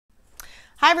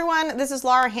Hi everyone, this is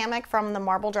Lara Hammock from the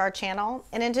Marble Jar channel,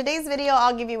 and in today's video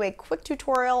I'll give you a quick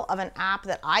tutorial of an app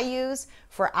that I use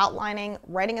for outlining,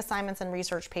 writing assignments and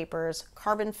research papers,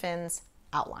 CarbonFin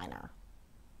Outliner.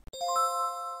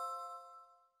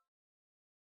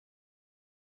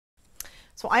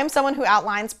 So I am someone who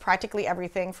outlines practically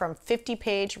everything from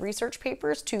 50-page research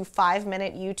papers to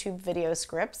 5-minute YouTube video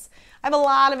scripts. I have a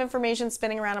lot of information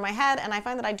spinning around in my head, and I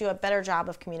find that I do a better job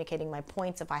of communicating my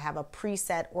points if I have a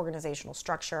preset organizational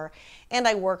structure and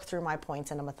I work through my points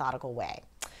in a methodical way.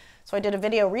 So I did a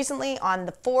video recently on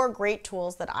the 4 great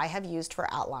tools that I have used for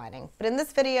outlining. But in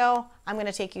this video, I'm going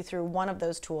to take you through one of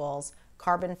those tools,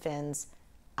 CarbonFin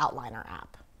Outliner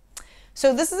app.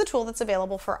 So this is a tool that's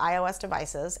available for iOS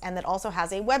devices and that also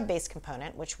has a web-based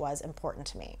component, which was important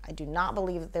to me. I do not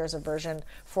believe that there's a version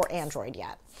for Android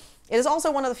yet. It is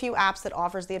also one of the few apps that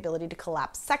offers the ability to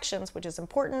collapse sections, which is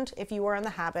important if you are in the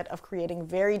habit of creating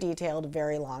very detailed,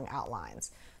 very long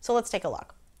outlines. So let's take a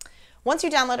look. Once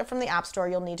you download it from the App Store,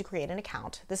 you'll need to create an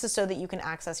account. This is so that you can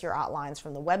access your outlines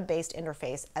from the web-based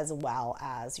interface as well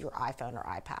as your iPhone or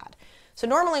iPad. So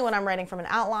normally when I'm writing from an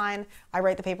outline, I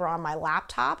write the paper on my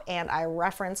laptop and I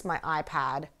reference my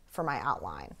iPad for my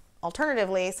outline.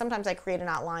 Alternatively, sometimes I create an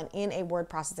outline in a word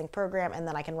processing program and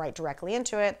then I can write directly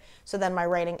into it, so then my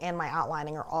writing and my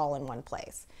outlining are all in one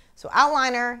place. So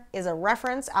Outliner is a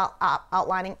reference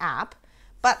outlining app,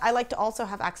 but I like to also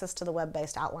have access to the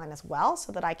web-based outline as well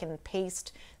so that I can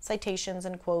paste citations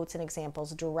and quotes and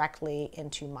examples directly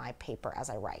into my paper as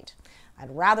I write. I'd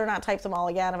rather not type them all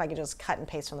again if I could just cut and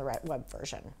paste from the web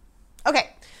version.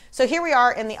 Okay, so here we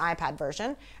are in the iPad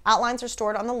version. Outlines are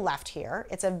stored on the left here.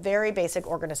 It's a very basic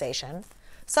organization.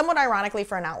 Somewhat ironically,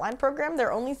 for an outline program,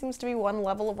 there only seems to be one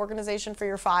level of organization for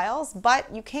your files,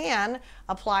 but you can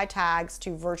apply tags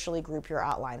to virtually group your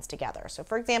outlines together. So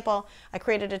for example, I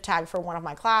created a tag for one of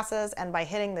my classes, and by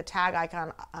hitting the tag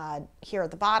icon here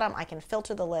at the bottom, I can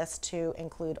filter the list to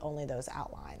include only those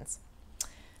outlines.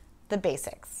 The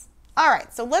basics. All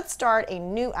right, so let's start a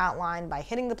new outline by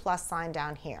hitting the plus sign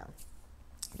down here.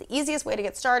 The easiest way to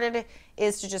get started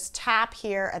is to just tap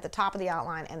here at the top of the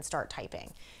outline and start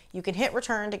typing. You can hit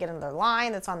return to get another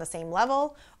line that's on the same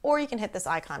level, or you can hit this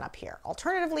icon up here.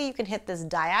 Alternatively, you can hit this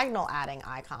diagonal adding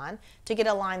icon to get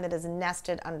a line that is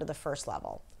nested under the first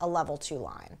level, a level 2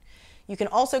 line. You can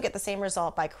also get the same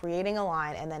result by creating a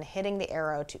line and then hitting the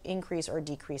arrow to increase or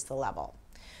decrease the level.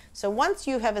 So once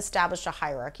you have established a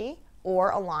hierarchy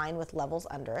or a line with levels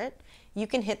under it, you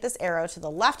can hit this arrow to the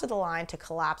left of the line to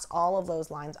collapse all of those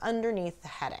lines underneath the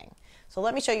heading. So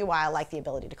let me show you why I like the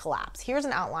ability to collapse. Here's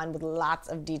an outline with lots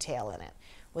of detail in it.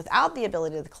 Without the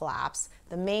ability to collapse,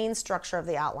 the main structure of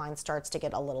the outline starts to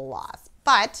get a little lost.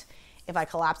 But if I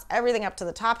collapse everything up to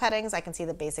the top headings, I can see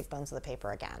the basic bones of the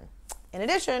paper again. In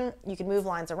addition, you can move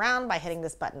lines around by hitting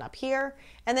this button up here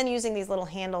and then using these little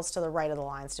handles to the right of the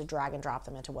lines to drag and drop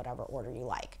them into whatever order you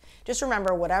like. Just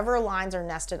remember, whatever lines are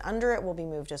nested under it will be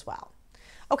moved as well.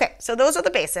 Okay, so those are the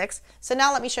basics. So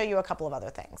now let me show you a couple of other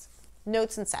things.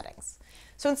 Notes and settings.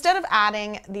 So instead of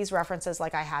adding these references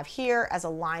like I have here as a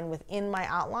line within my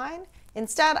outline,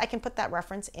 instead I can put that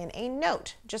reference in a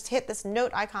note. Just hit this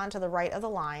note icon to the right of the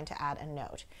line to add a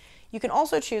note. You can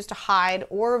also choose to hide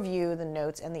or view the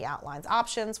notes and the outlines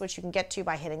options, which you can get to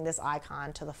by hitting this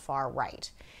icon to the far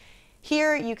right.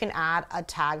 Here you can add a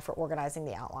tag for organizing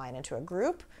the outline into a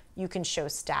group. You can show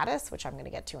status, which I'm going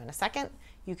to get to in a second.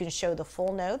 You can show the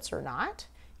full notes or not.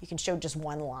 You can show just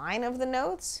one line of the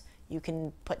notes. You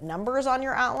can put numbers on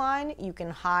your outline. You can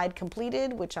hide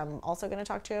completed, which I'm also going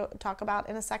to talk about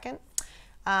in a second.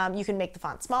 You can make the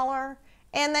font smaller.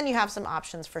 And then you have some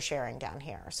options for sharing down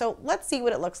here. So let's see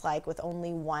what it looks like with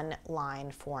only one line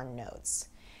for notes.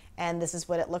 And this is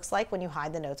what it looks like when you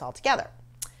hide the notes all together.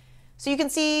 So you can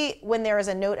see when there is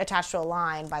a note attached to a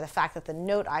line by the fact that the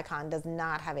note icon does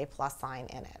not have a plus sign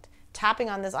in it. Tapping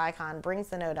on this icon brings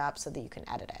the note up so that you can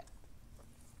edit it.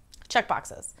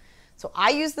 Checkboxes. So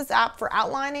I use this app for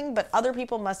outlining, but other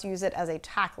people must use it as a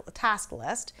task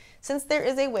list, since there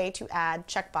is a way to add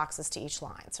checkboxes to each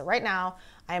line. So right now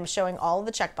I am showing all of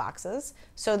the checkboxes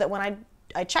so that when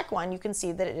I check one, you can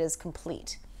see that it is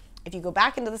complete. If you go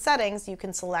back into the settings, you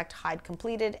can select hide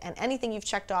completed and anything you've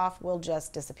checked off will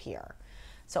just disappear.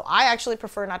 So I actually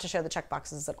prefer not to show the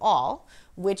checkboxes at all,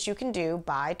 which you can do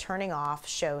by turning off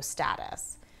show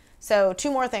status. So 2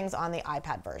 more things on the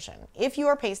iPad version. If you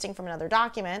are pasting from another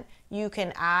document, you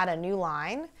can add a new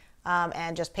line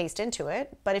and just paste into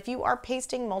it. But if you are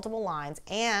pasting multiple lines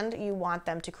and you want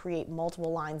them to create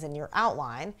multiple lines in your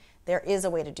outline, there is a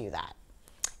way to do that.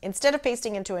 Instead of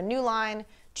pasting into a new line,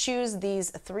 choose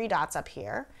these 3 dots up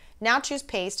here. Now choose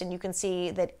paste and you can see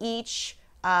that each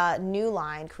new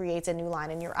line creates a new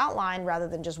line in your outline rather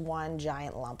than just one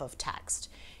giant lump of text.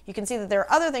 You can see that there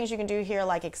are other things you can do here,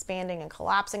 like expanding and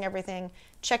collapsing everything,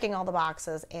 checking all the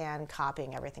boxes, and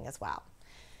copying everything as well.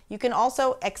 You can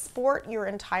also export your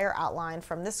entire outline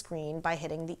from the screen by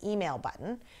hitting the email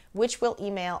button, which will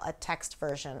email a text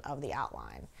version of the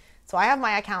outline. So I have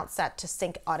my account set to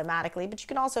sync automatically, but you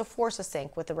can also force a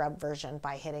sync with the web version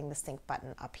by hitting the sync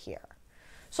button up here.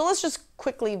 So let's just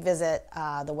quickly visit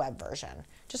the web version.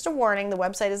 Just a warning, the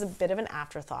website is a bit of an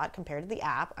afterthought compared to the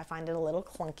app. I find it a little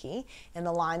clunky and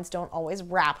the lines don't always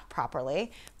wrap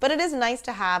properly, but it is nice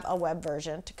to have a web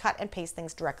version to cut and paste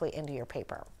things directly into your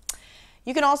paper.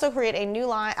 You can also create a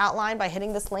new outline by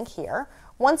hitting this link here.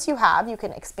 Once you have, you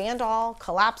can expand all,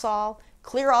 collapse all,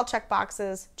 clear all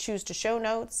checkboxes, choose to show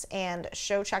notes, and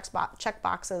show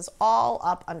checkboxes all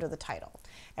up under the title.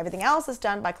 Everything else is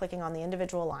done by clicking on the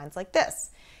individual lines like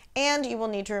this. And you will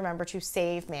need to remember to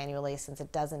save manually since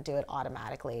it doesn't do it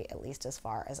automatically, at least as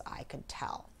far as I could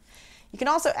tell. You can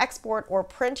also export or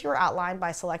print your outline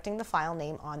by selecting the file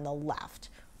name on the left,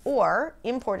 or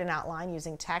import an outline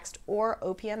using text or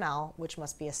OPML, which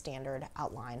must be a standard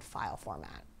outline file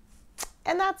format.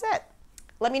 And that's it.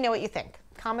 Let me know what you think.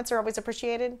 Comments are always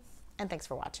appreciated, and thanks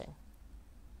for watching.